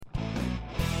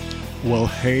Well,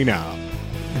 hey now.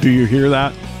 Do you hear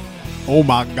that? Oh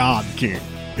my God, King.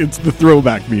 It's the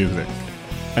throwback music.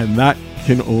 And that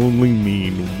can only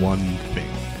mean one thing.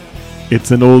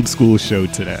 It's an old school show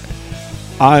today.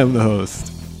 I am the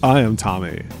host. I am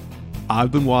Tommy.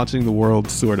 I've been watching the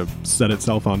world sort of set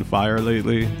itself on fire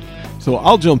lately, so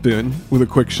I'll jump in with a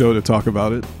quick show to talk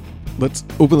about it. Let's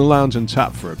open the lounge and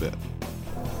chat for a bit.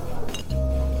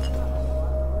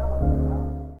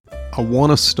 I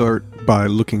want to start by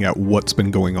looking at what's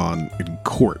been going on in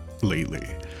court lately.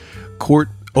 Court,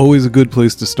 always a good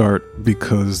place to start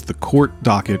because the court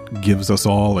docket gives us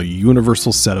all a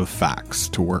universal set of facts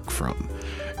to work from.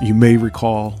 You may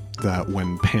recall that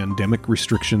when pandemic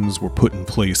restrictions were put in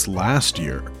place last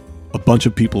year, a bunch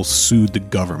of people sued the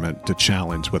government to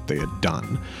challenge what they had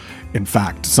done. In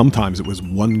fact, sometimes it was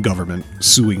one government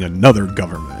suing another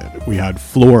government. We had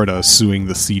Florida suing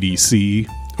the CDC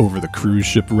over the cruise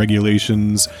ship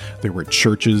regulations. There were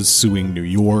churches suing New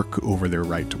York over their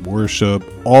right to worship,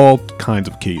 all kinds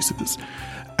of cases.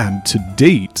 And to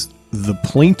date, the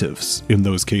plaintiffs in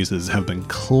those cases have been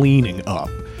cleaning up.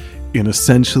 In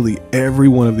essentially every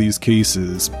one of these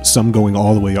cases, some going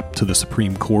all the way up to the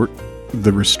Supreme Court,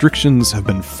 the restrictions have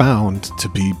been found to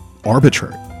be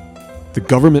arbitrary. The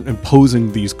government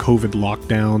imposing these COVID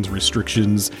lockdowns,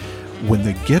 restrictions, when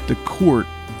they get to court,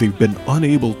 they've been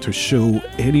unable to show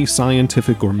any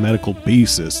scientific or medical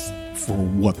basis for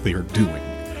what they're doing.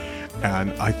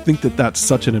 And I think that that's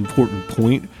such an important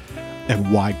point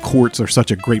and why courts are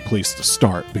such a great place to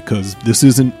start, because this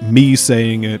isn't me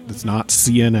saying it, it's not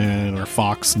CNN or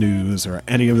Fox News or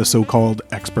any of the so-called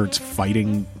experts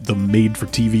fighting the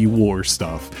made-for-TV war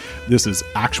stuff. This is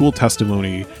actual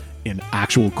testimony in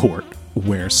actual court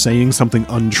where saying something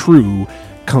untrue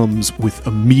comes with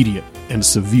immediate and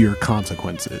severe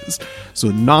consequences. So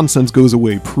nonsense goes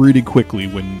away pretty quickly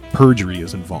when perjury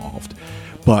is involved.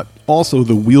 But also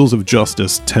the wheels of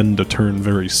justice tend to turn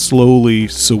very slowly,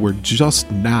 so we're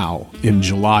just now, in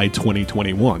July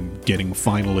 2021, getting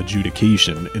final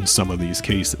adjudication in some of these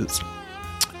cases.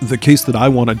 The case that I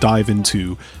want to dive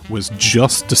into was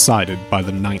just decided by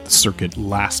the Ninth Circuit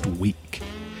last week.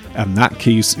 And that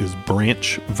case is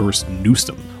Branch versus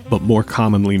Newsom, but more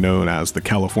commonly known as the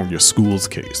California schools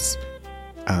case.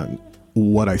 And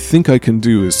what I think I can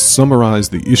do is summarize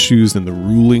the issues and the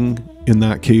ruling in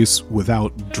that case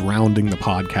without drowning the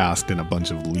podcast in a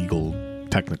bunch of legal,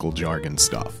 technical jargon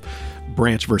stuff.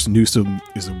 Branch versus Newsom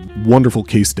is a wonderful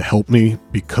case to help me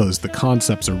because the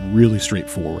concepts are really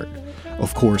straightforward.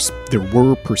 Of course, there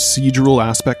were procedural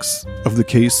aspects of the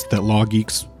case that law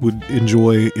geeks would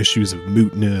enjoy, issues of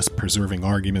mootness, preserving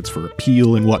arguments for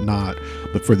appeal and whatnot,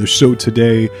 but for the show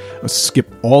today, let's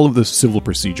skip all of the civil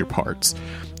procedure parts.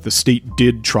 The state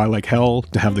did try like hell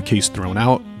to have the case thrown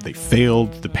out. They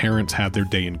failed. The parents had their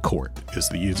day in court, is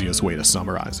the easiest way to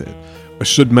summarize it. I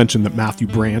should mention that Matthew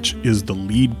Branch is the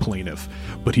lead plaintiff,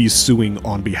 but he's suing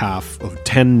on behalf of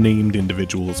 10 named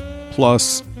individuals,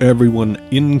 plus everyone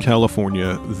in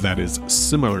California that is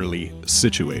similarly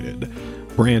situated.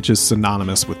 Branch is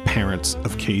synonymous with parents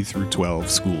of K through 12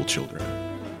 school children.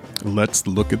 Let's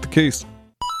look at the case.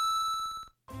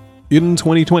 In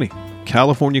 2020,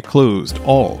 California closed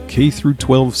all K through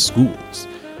 12 schools.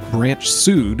 Branch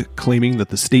sued, claiming that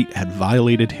the state had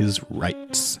violated his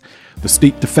rights. The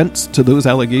state defense to those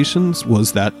allegations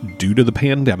was that, due to the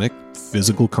pandemic,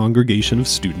 physical congregation of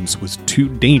students was too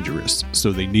dangerous,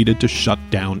 so they needed to shut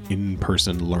down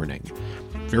in-person learning.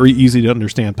 Very easy to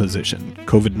understand position.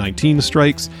 COVID-19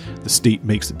 strikes, the state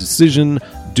makes a decision,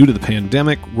 due to the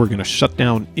pandemic, we're going to shut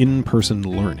down in-person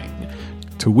learning.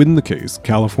 To win the case,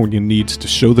 California needs to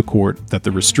show the court that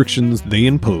the restrictions they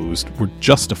imposed were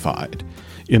justified.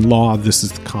 In law, this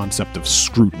is the concept of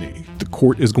scrutiny. The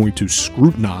court is going to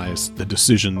scrutinize the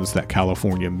decisions that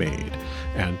California made.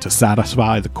 And to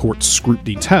satisfy the court's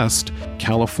scrutiny test,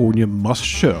 California must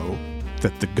show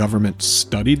that the government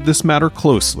studied this matter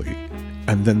closely,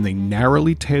 and then they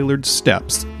narrowly tailored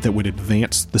steps that would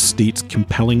advance the state's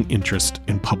compelling interest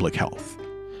in public health.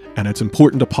 And it's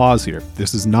important to pause here.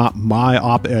 This is not my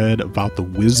op-ed about the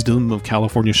wisdom of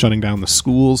California shutting down the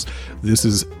schools. This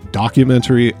is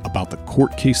documentary about the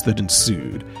court case that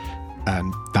ensued.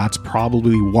 And that's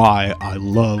probably why I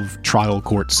love trial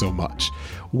court so much.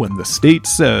 When the state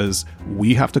says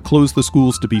we have to close the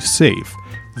schools to be safe,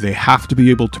 they have to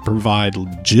be able to provide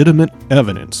legitimate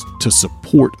evidence to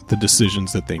support the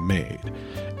decisions that they made.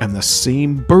 And the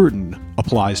same burden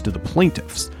applies to the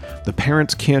plaintiffs. The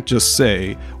parents can't just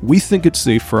say, we think it's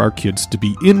safe for our kids to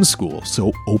be in school,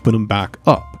 so open them back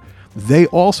up. They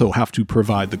also have to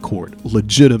provide the court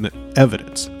legitimate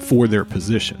evidence for their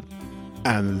position.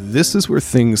 And this is where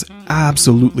things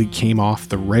absolutely came off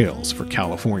the rails for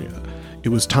California. It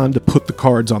was time to put the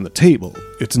cards on the table.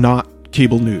 It's not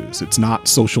cable news. It's not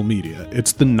social media.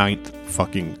 It's the Ninth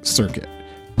fucking Circuit.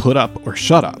 Put up or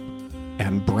shut up.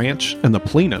 And Branch and the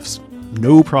plaintiffs,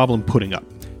 no problem putting up.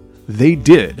 They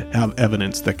did have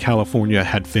evidence that California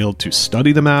had failed to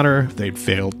study the matter. They'd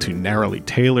failed to narrowly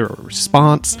tailor a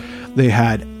response. They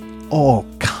had all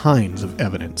kinds of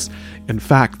evidence. In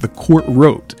fact, the court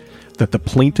wrote that the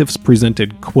plaintiffs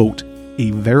presented, quote,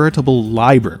 a veritable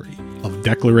library of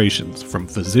declarations from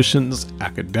physicians,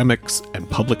 academics, and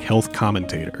public health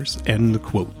commentators, end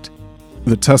quote.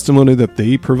 The testimony that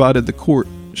they provided the court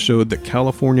showed that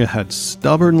California had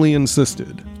stubbornly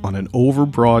insisted on an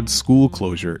overbroad school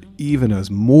closure even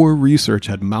as more research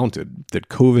had mounted that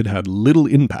COVID had little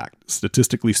impact,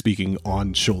 statistically speaking,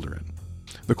 on children.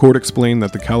 The court explained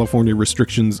that the California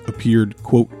restrictions appeared,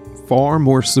 quote, far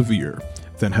more severe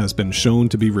than has been shown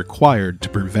to be required to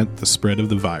prevent the spread of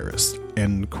the virus,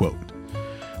 end quote.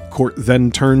 Court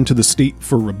then turned to the state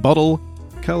for rebuttal.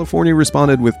 California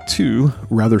responded with two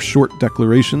rather short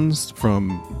declarations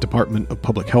from Department of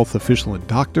Public Health official and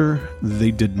doctor. They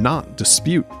did not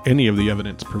dispute any of the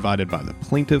evidence provided by the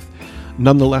plaintiff.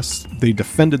 Nonetheless, they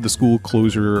defended the school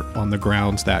closure on the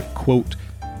grounds that, quote,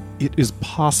 it is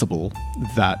possible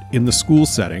that in the school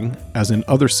setting, as in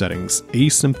other settings,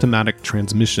 asymptomatic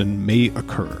transmission may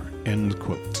occur, end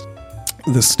quote.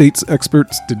 The state's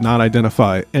experts did not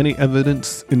identify any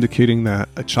evidence indicating that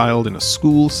a child in a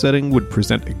school setting would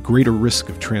present a greater risk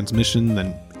of transmission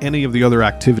than any of the other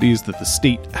activities that the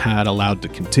state had allowed to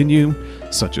continue,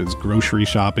 such as grocery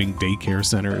shopping, daycare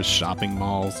centers, shopping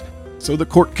malls. So the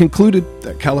court concluded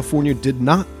that California did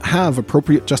not have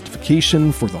appropriate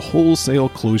justification for the wholesale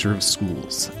closure of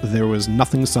schools. There was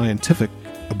nothing scientific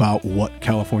about what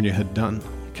California had done.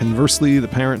 Conversely, the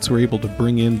parents were able to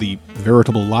bring in the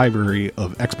veritable library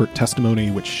of expert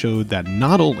testimony which showed that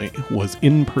not only was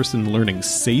in-person learning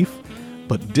safe,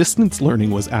 but distance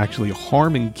learning was actually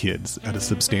harming kids at a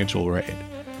substantial rate.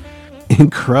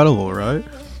 Incredible, right?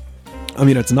 I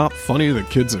mean, it's not funny that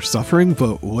kids are suffering,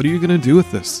 but what are you going to do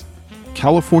with this?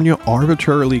 California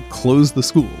arbitrarily closed the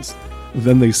schools.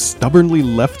 Then they stubbornly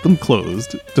left them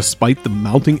closed, despite the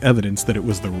mounting evidence that it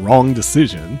was the wrong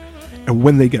decision. And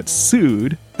when they get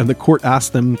sued, and the court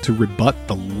asked them to rebut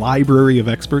the library of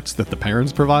experts that the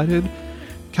parents provided,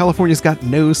 California's got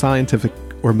no scientific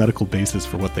or medical basis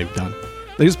for what they've done.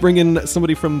 They just bring in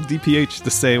somebody from DPH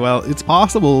to say, well, it's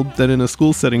possible that in a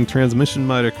school setting transmission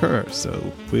might occur,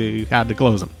 so we had to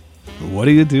close them. What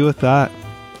do you do with that?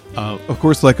 Of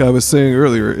course, like I was saying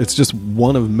earlier, it's just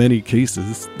one of many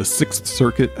cases. The Sixth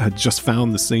Circuit had just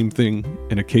found the same thing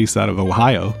in a case out of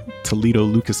Ohio.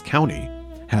 Toledo-Lucas County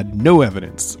had no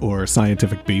evidence or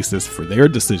scientific basis for their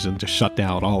decision to shut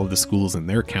down all of the schools in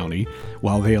their county,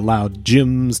 while they allowed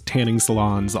gyms, tanning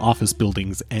salons, office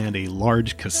buildings, and a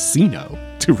large casino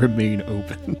to remain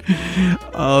open.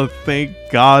 Oh, thank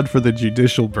God for the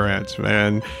judicial branch,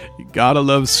 man. You gotta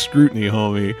love scrutiny,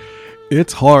 homie.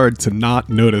 It's hard to not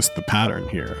notice the pattern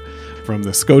here. From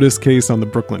the SCOTUS case on the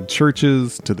Brooklyn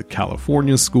churches, to the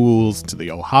California schools, to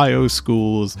the Ohio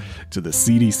schools, to the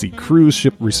CDC cruise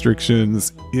ship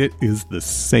restrictions, it is the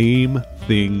same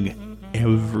thing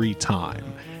every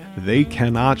time. They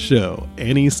cannot show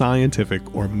any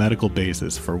scientific or medical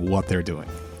basis for what they're doing,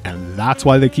 and that's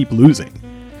why they keep losing.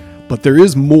 But there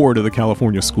is more to the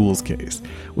California schools case.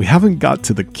 We haven't got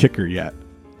to the kicker yet.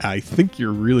 I think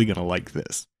you're really going to like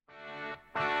this.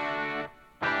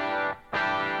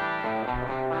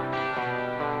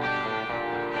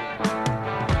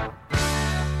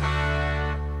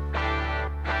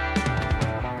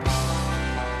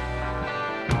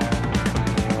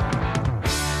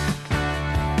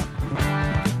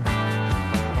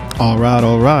 All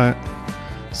right.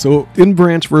 So in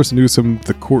Branch v. Newsom,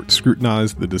 the court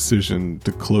scrutinized the decision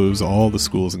to close all the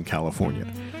schools in California.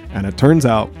 And it turns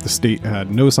out the state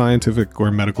had no scientific or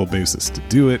medical basis to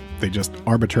do it. They just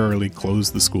arbitrarily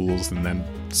closed the schools and then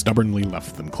stubbornly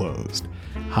left them closed.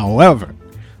 However,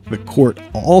 the court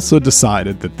also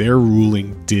decided that their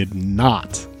ruling did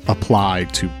not apply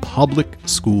to public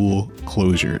school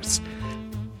closures.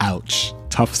 Ouch.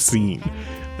 Tough scene.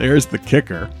 There's the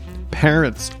kicker.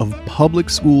 Parents of public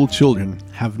school children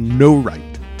have no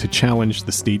right to challenge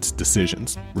the state's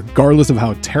decisions. Regardless of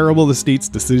how terrible the state's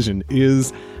decision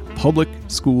is, public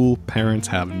school parents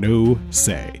have no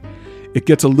say. It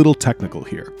gets a little technical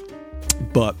here,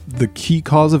 but the key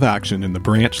cause of action in the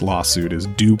Branch lawsuit is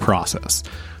due process.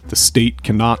 The state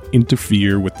cannot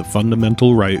interfere with the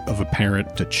fundamental right of a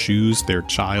parent to choose their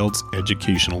child's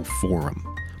educational forum.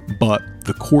 But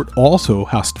the court also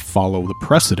has to follow the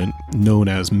precedent known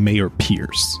as Mayor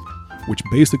Pierce, which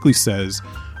basically says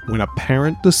when a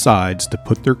parent decides to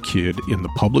put their kid in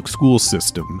the public school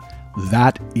system,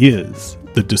 that is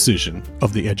the decision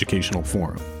of the educational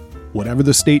forum. Whatever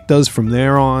the state does from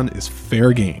there on is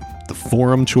fair game. The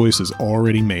forum choice is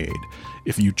already made.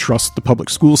 If you trust the public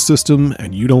school system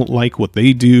and you don't like what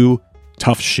they do,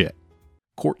 tough shit.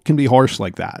 Court can be harsh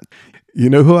like that. You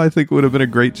know who I think would have been a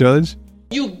great judge?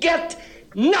 You get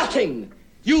nothing.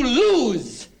 You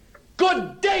lose.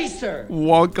 Good day, sir.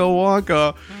 Wonka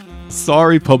wonka.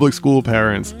 Sorry, public school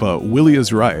parents, but Willie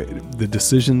is right. The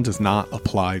decision does not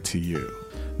apply to you.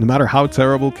 No matter how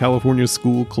terrible California's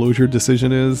school closure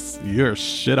decision is, you're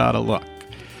shit out of luck.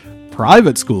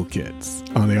 Private school kids,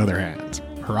 on the other hand,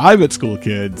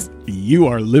 you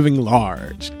are living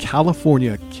large.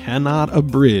 California cannot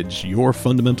abridge your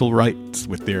fundamental rights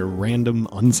with their random,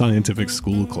 unscientific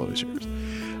school closures.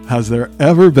 Has there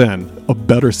ever been a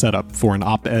better setup for an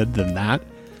op-ed than that?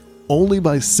 Only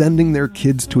by sending their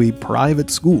kids to a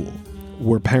private school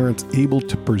were parents able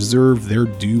to preserve their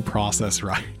due process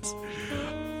rights.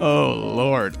 Oh,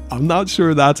 Lord. I'm not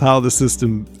sure that's how the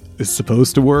system is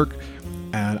supposed to work,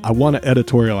 and I want to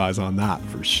editorialize on that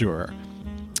for sure.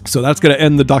 So that's going to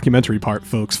end the documentary part,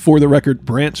 folks. For the record,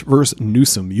 Branch v.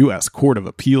 Newsom, U.S. Court of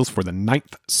Appeals for the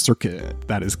Ninth Circuit.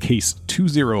 That is case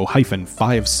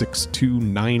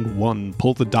 20-56291.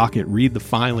 Pull the docket, read the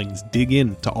filings, dig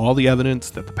into all the evidence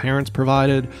that the parents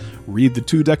provided, read the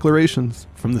 2 declarations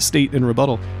from the state in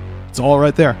rebuttal. It's all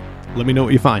right there. Let me know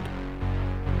what you find.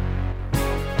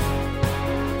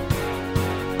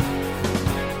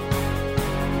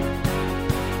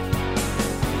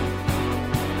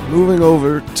 Moving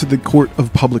over to the court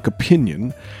of public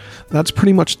opinion, that's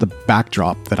pretty much the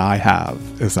backdrop that I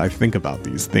have as I think about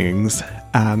these things.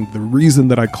 And the reason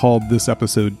that I called this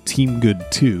episode Team Good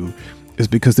 2 is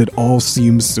because it all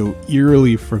seems so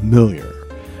eerily familiar.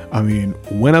 I mean,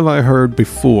 when have I heard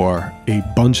before a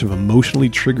bunch of emotionally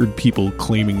triggered people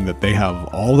claiming that they have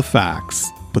all the facts,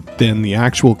 but then the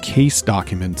actual case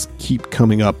documents keep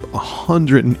coming up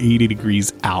 180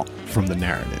 degrees out from the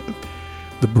narrative?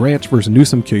 The Branch v.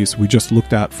 Newsom case we just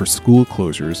looked at for school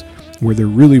closures, where there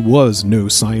really was no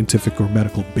scientific or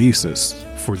medical basis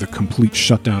for the complete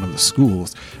shutdown of the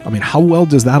schools. I mean, how well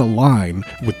does that align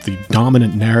with the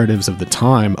dominant narratives of the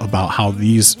time about how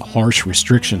these harsh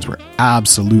restrictions were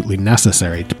absolutely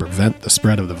necessary to prevent the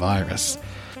spread of the virus?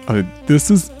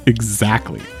 This is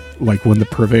exactly like when the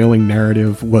prevailing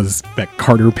narrative was that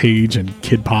Carter Page and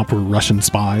Kid Pop were Russian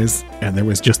spies, and there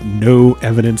was just no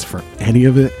evidence for any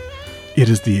of it. It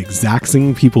is the exact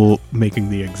same people making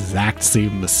the exact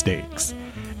same mistakes.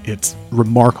 It's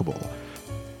remarkable.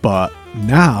 But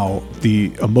now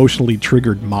the emotionally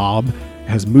triggered mob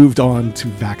has moved on to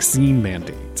vaccine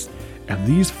mandates. And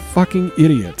these fucking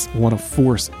idiots want to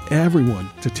force everyone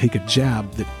to take a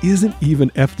jab that isn't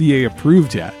even FDA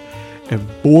approved yet. And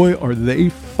boy, are they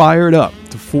fired up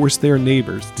to force their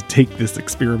neighbors to take this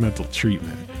experimental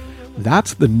treatment.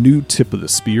 That's the new tip of the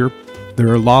spear. There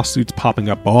are lawsuits popping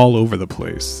up all over the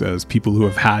place as people who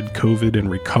have had COVID and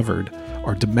recovered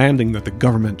are demanding that the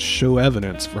government show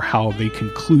evidence for how they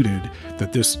concluded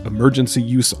that this emergency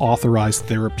use authorized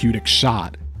therapeutic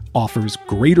shot offers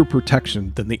greater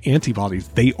protection than the antibodies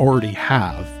they already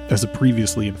have as a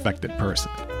previously infected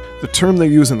person. The term they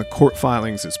use in the court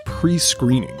filings is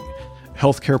pre-screening.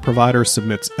 Healthcare provider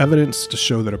submits evidence to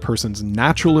show that a person's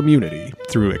natural immunity,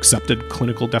 through accepted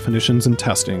clinical definitions and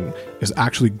testing, is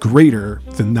actually greater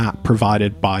than that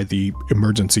provided by the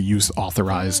emergency use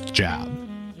authorized jab.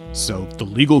 So the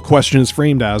legal question is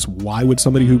framed as, why would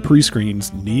somebody who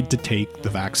pre-screens need to take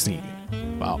the vaccine?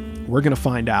 Well, we're going to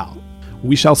find out.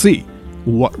 We shall see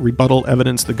what rebuttal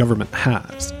evidence the government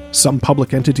has. Some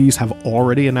public entities have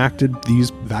already enacted these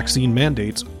vaccine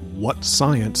mandates. What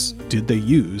science did they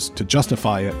use to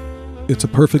justify it? It's a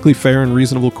perfectly fair and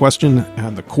reasonable question,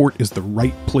 and the court is the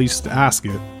right place to ask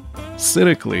it.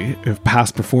 Cynically, if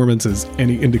past performance is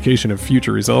any indication of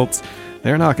future results,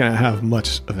 they're not going to have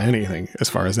much of anything as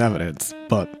far as evidence.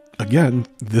 But again,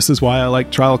 this is why I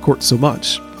like trial courts so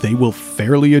much. They will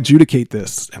fairly adjudicate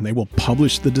this, and they will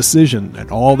publish the decision and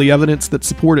all the evidence that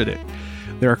supported it.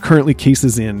 There are currently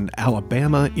cases in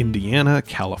Alabama, Indiana,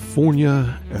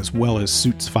 California, as well as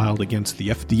suits filed against the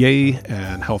FDA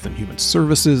and Health and Human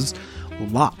Services.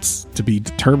 Lots to be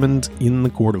determined in the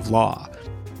court of law.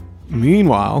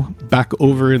 Meanwhile, back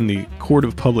over in the court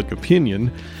of public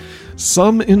opinion,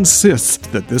 some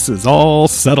insist that this is all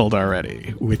settled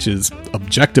already, which is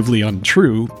objectively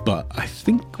untrue, but I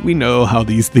think we know how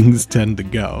these things tend to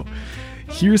go.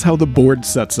 Here's how the board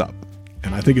sets up,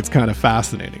 and I think it's kind of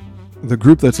fascinating. The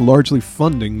group that's largely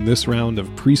funding this round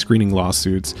of pre-screening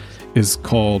lawsuits is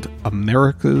called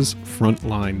America's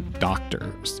Frontline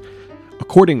Doctors.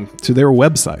 According to their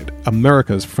website,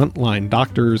 America's Frontline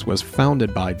Doctors was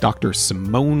founded by Dr.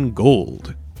 Simone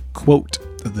Gold. Quote,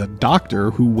 "The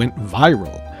doctor who went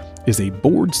viral is a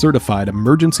board-certified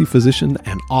emergency physician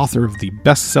and author of the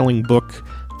best-selling book,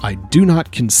 I Do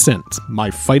Not Consent,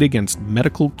 My Fight Against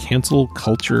Medical Cancel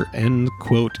Culture," end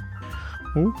quote.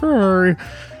 Okay,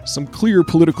 some clear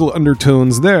political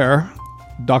undertones there.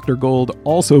 Dr. Gold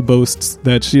also boasts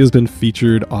that she has been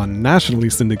featured on nationally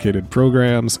syndicated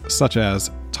programs such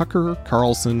as Tucker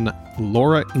Carlson,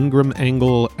 Laura Ingraham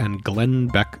Angle, and Glenn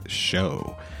Beck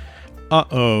Show.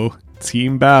 Uh-oh,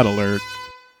 team bad alert.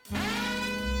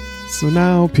 So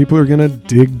now people are going to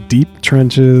dig deep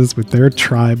trenches with their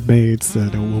tribe mates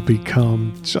and it will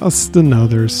become just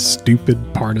another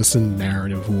stupid partisan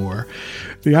narrative war.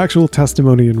 The actual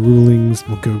testimony and rulings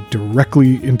will go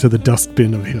directly into the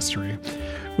dustbin of history,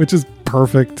 which is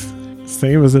perfect,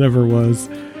 same as it ever was.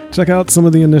 Check out some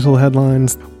of the initial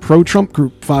headlines. Pro-Trump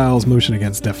group files motion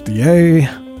against FDA.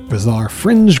 Bizarre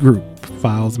fringe group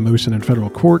files motion in federal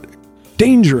court.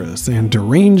 Dangerous and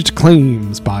deranged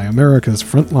claims by America's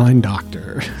frontline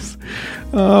doctors.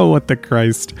 Oh, what the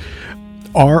Christ.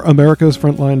 Are America's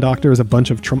frontline doctors a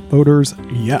bunch of Trump voters?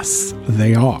 Yes,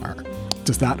 they are.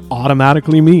 Does that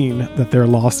automatically mean that their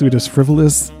lawsuit is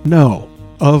frivolous? No,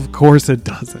 of course it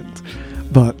doesn't.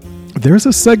 But there's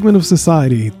a segment of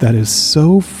society that is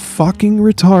so fucking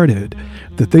retarded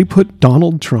that they put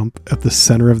Donald Trump at the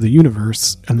center of the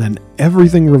universe and then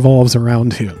everything revolves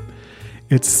around him.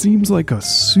 It seems like a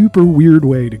super weird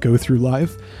way to go through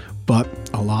life, but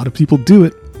a lot of people do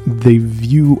it. They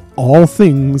view all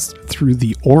things through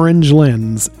the orange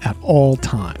lens at all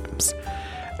times.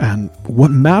 And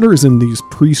what matters in these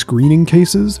pre-screening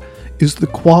cases is the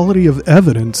quality of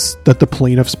evidence that the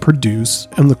plaintiffs produce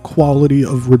and the quality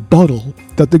of rebuttal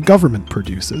that the government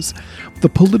produces. The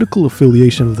political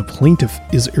affiliation of the plaintiff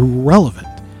is irrelevant,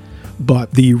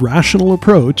 but the rational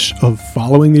approach of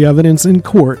following the evidence in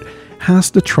court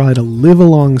has to try to live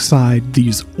alongside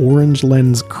these orange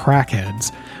lens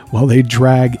crackheads while they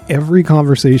drag every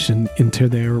conversation into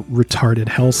their retarded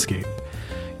hellscape.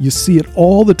 You see it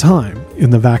all the time in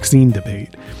the vaccine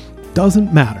debate.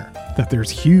 Doesn't matter that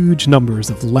there's huge numbers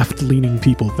of left-leaning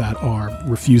people that are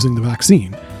refusing the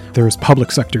vaccine. There's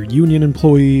public sector union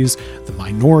employees, the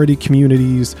minority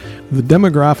communities. The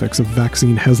demographics of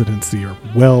vaccine hesitancy are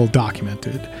well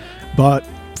documented. But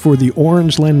for the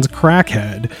orange lens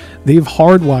crackhead, they've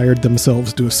hardwired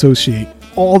themselves to associate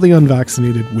all the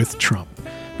unvaccinated with Trump,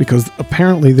 because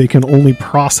apparently they can only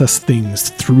process things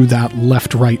through that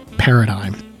left-right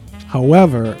paradigm.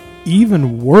 However,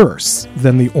 even worse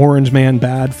than the orange man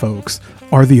bad folks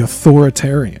are the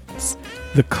authoritarians,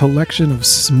 the collection of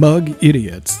smug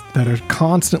idiots that are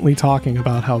constantly talking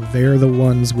about how they're the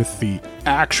ones with the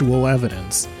actual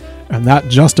evidence, and that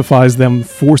justifies them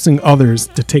forcing others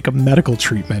to take a medical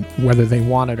treatment whether they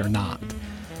want it or not.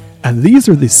 And these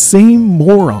are the same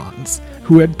morons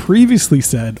who had previously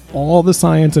said all the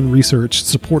science and research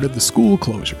supported the school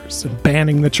closures and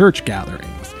banning the church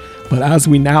gatherings. But as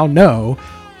we now know,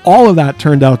 all of that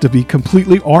turned out to be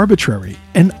completely arbitrary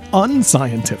and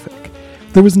unscientific.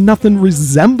 There was nothing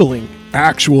resembling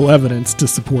actual evidence to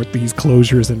support these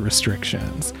closures and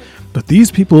restrictions. But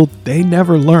these people, they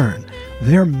never learn.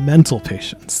 They're mental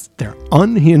patients. They're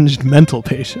unhinged mental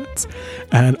patients.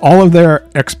 And all of their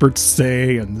experts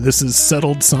say, and this is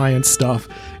settled science stuff,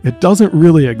 it doesn't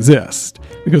really exist.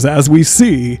 Because as we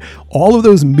see, all of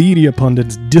those media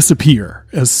pundits disappear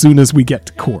as soon as we get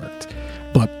to court.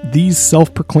 But these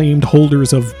self-proclaimed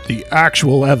holders of the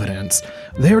actual evidence,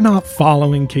 they're not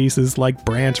following cases like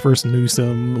Branch versus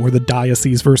Newsom, or the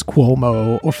Diocese versus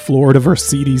Cuomo, or Florida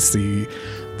versus CDC.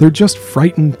 They're just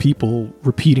frightened people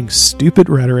repeating stupid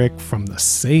rhetoric from the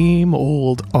same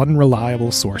old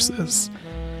unreliable sources.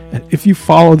 And if you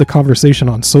follow the conversation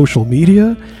on social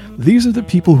media, these are the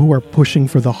people who are pushing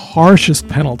for the harshest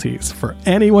penalties for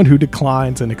anyone who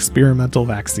declines an experimental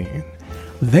vaccine.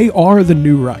 They are the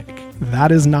new Reich.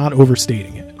 That is not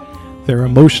overstating it. They're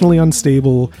emotionally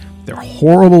unstable, they're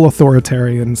horrible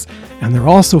authoritarians, and they're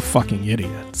also fucking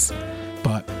idiots.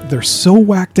 But they're so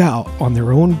whacked out on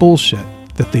their own bullshit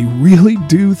that they really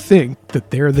do think that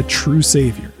they're the true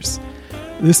saviors.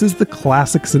 This is the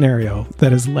classic scenario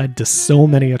that has led to so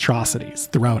many atrocities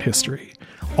throughout history,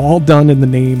 all done in the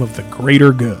name of the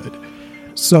greater good.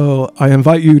 So I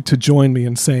invite you to join me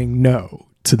in saying no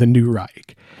to the new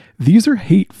Reich. These are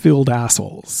hate-filled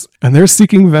assholes, and they're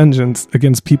seeking vengeance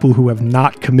against people who have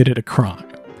not committed a crime.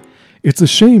 It's a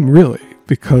shame, really,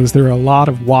 because there are a lot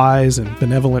of wise and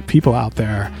benevolent people out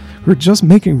there who are just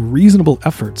making reasonable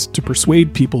efforts to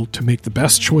persuade people to make the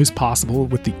best choice possible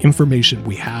with the information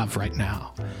we have right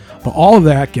now. But all of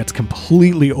that gets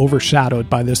completely overshadowed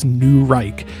by this new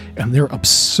Reich and their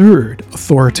absurd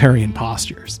authoritarian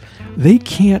postures. They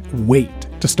can't wait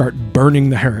to start burning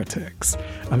the heretics.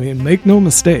 I mean, make no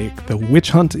mistake, the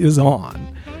witch hunt is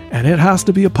on, and it has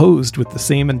to be opposed with the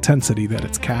same intensity that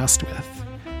it's cast with.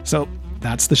 So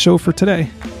that's the show for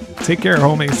today. Take care,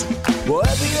 homies. Well,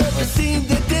 have you ever seen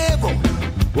the devil?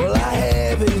 Well, I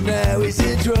have, and now he's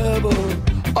in trouble.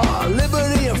 Oh,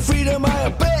 liberty and freedom, I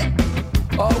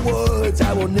bet. All words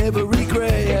I will never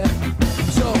regret.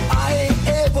 So I ain't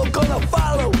ever gonna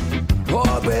follow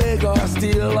or beg or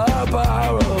steal or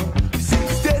borrow.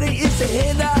 Steady is the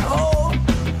hand I hold.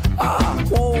 I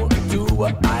won't do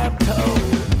what I